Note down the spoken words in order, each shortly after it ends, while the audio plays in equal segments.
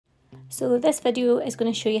So this video is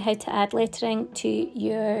going to show you how to add lettering to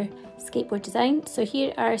your skateboard design. So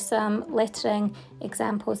here are some lettering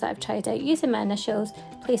examples that I've tried out using my initials,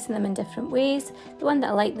 placing them in different ways. The one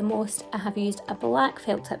that I like the most, I have used a black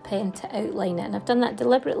felt tip pen to outline it, and I've done that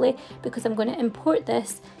deliberately because I'm going to import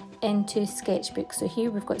this into Sketchbook. So here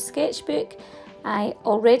we've got Sketchbook. I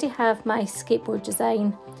already have my skateboard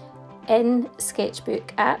design in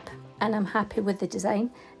Sketchbook app and I'm happy with the design.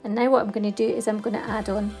 And now what I'm going to do is I'm going to add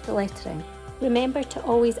on the lettering. Remember to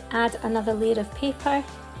always add another layer of paper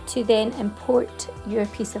to then import your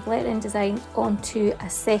piece of lettering design onto a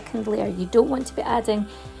second layer. You don't want to be adding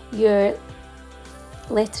your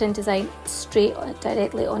lettering design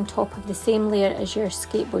directly on top of the same layer as your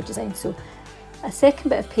skateboard design. So a second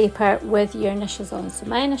bit of paper with your initials on. So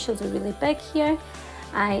my initials are really big here.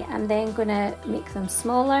 I am then going to make them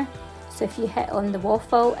smaller. So if you hit on the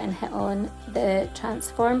waffle and hit on the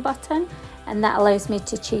transform button, and that allows me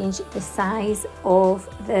to change the size of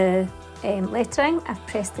the lettering. I've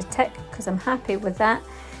pressed the tick because I'm happy with that.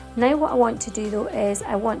 Now what I want to do though is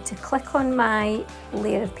I want to click on my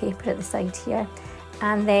layer of paper at the side here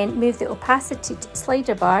and then move the opacity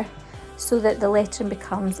slider bar so that the lettering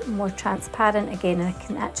becomes more transparent again, and I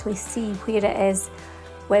can actually see where it is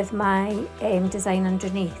with my design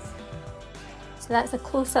underneath. So that's a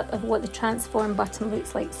close-up of what the transform button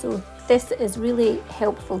looks like. So this is really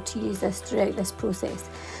helpful to use this throughout this process.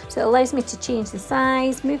 So it allows me to change the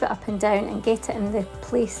size, move it up and down and get it in the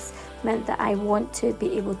placement that I want to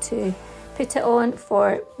be able to put it on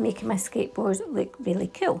for making my skateboard look really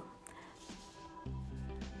cool.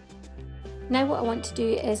 Now what I want to do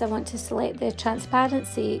is I want to select the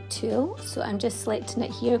transparency tool. So I'm just selecting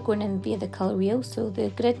it here, going in via the colour wheel. So the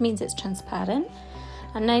grid means it's transparent.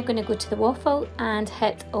 I'm now going to go to the waffle and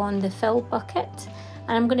hit on the fill bucket,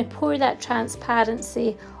 and I'm going to pour that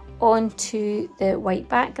transparency onto the white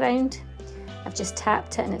background. I've just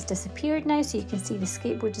tapped it and it's disappeared now, so you can see the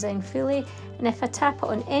skateboard design fully. And if I tap it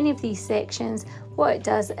on any of these sections, what it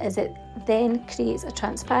does is it then creates a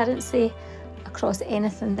transparency across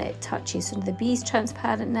anything that it touches. So the B is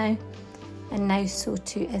transparent now, and now so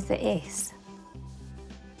too is the S.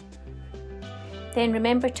 Then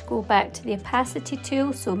remember to go back to the opacity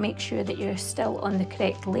tool, so make sure that you're still on the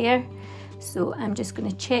correct layer. So I'm just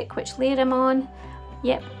going to check which layer I'm on.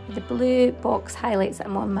 Yep, the blue box highlights that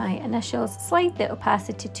I'm on my initials. Slide the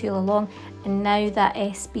opacity tool along, and now that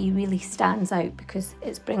SB really stands out because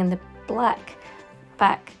it's bringing the black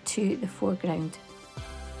back to the foreground.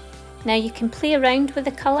 Now you can play around with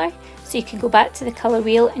the colour, so you can go back to the colour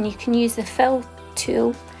wheel and you can use the fill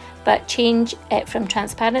tool, but change it from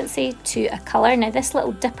transparency to a colour. Now this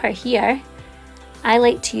little dipper here, I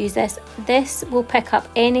like to use this. This will pick up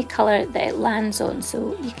any colour that it lands on,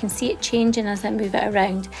 so you can see it changing as I move it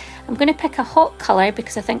around. I'm going to pick a hot colour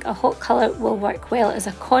because I think a hot colour will work well as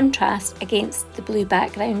a contrast against the blue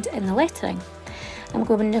background in the lettering. I'm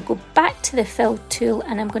going to go back to the fill tool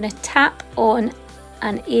and I'm going to tap on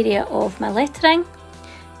an area of my lettering.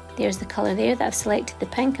 There's the colour there that I've selected, the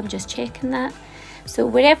pink. I'm just checking that. So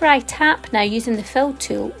wherever I tap now using the fill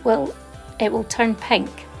tool, it will turn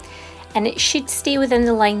pink, and it should stay within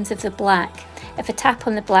the lines of the black. If I tap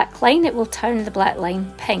on the black line, it will turn the black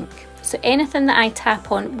line pink. So anything that I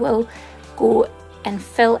tap on will go and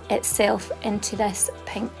fill itself into this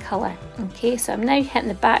pink colour. Okay, so I'm now hitting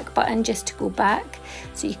the back button just to go back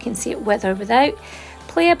so you can see it with or without.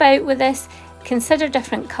 Play about with this. Consider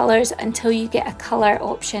different colours until you get a colour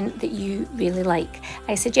option that you really like.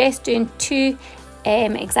 I suggest doing 2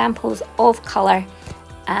 examples of colour,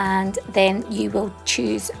 and then you will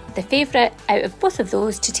choose the favourite out of both of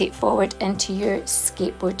those to take forward into your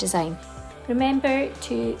skateboard design. Remember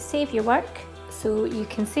to save your work, so you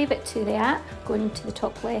can save it to the app, going to the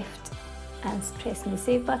top left and pressing the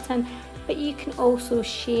save button, but you can also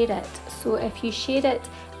share it. So if you share it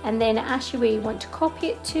and then it asks you where you want to copy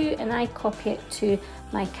it to, and I copy it to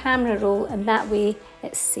my camera roll, and that way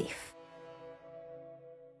it's safe.